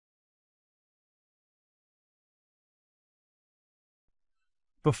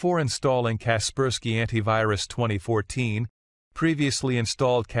Before installing Kaspersky Anti-Virus 2014, previously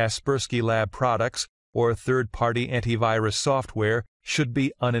installed Kaspersky Lab products or third-party antivirus software should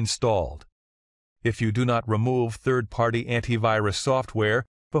be uninstalled. If you do not remove third-party antivirus software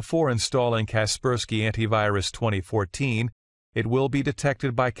before installing Kaspersky Anti-Virus 2014, it will be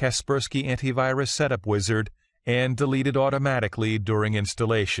detected by Kaspersky Antivirus Setup Wizard and deleted automatically during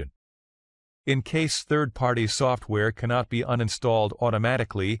installation. In case third-party software cannot be uninstalled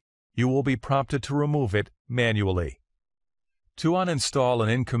automatically, you will be prompted to remove it manually. To uninstall an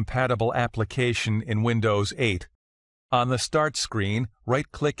incompatible application in Windows 8, on the Start screen,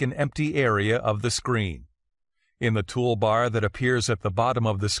 right-click an empty area of the screen. In the toolbar that appears at the bottom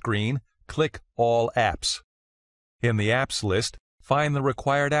of the screen, click All Apps. In the Apps list, find the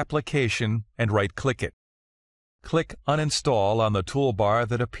required application and right-click it. Click Uninstall on the toolbar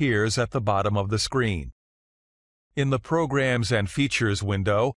that appears at the bottom of the screen. In the Programs and Features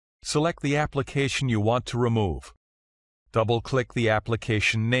window, select the application you want to remove. Double-click the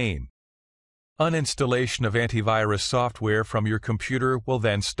application name. Uninstallation of antivirus software from your computer will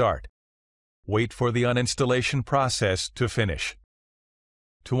then start. Wait for the uninstallation process to finish.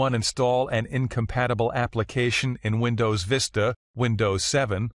 To uninstall an incompatible application in Windows Vista, Windows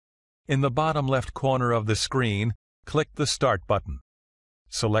 7, in the bottom left corner of the screen, click the Start button.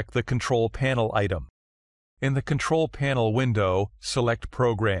 Select the Control Panel item. In the Control Panel window, select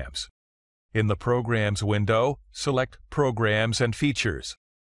Programs. In the Programs window, select Programs and Features.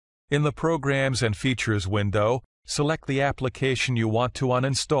 In the Programs and Features window, select the application you want to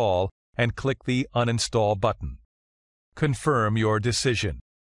uninstall and click the Uninstall button. Confirm your decision.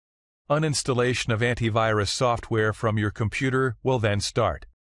 Uninstallation of antivirus software from your computer will then start.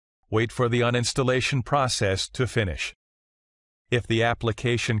 Wait for the uninstallation process to finish. If the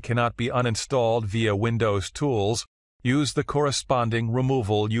application cannot be uninstalled via Windows Tools, use the corresponding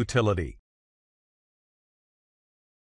removal utility.